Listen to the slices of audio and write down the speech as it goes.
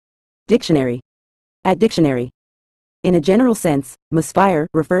Dictionary. At dictionary. In a general sense, misfire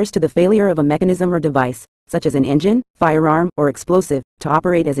refers to the failure of a mechanism or device, such as an engine, firearm, or explosive, to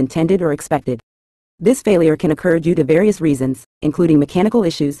operate as intended or expected. This failure can occur due to various reasons, including mechanical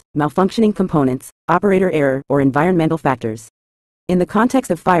issues, malfunctioning components, operator error, or environmental factors. In the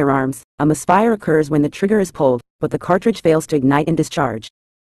context of firearms, a misfire occurs when the trigger is pulled, but the cartridge fails to ignite and discharge.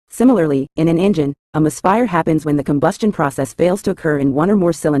 Similarly, in an engine, a misfire happens when the combustion process fails to occur in one or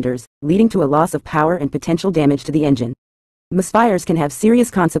more cylinders, leading to a loss of power and potential damage to the engine. Misfires can have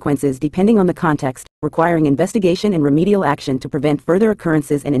serious consequences depending on the context, requiring investigation and remedial action to prevent further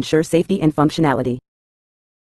occurrences and ensure safety and functionality.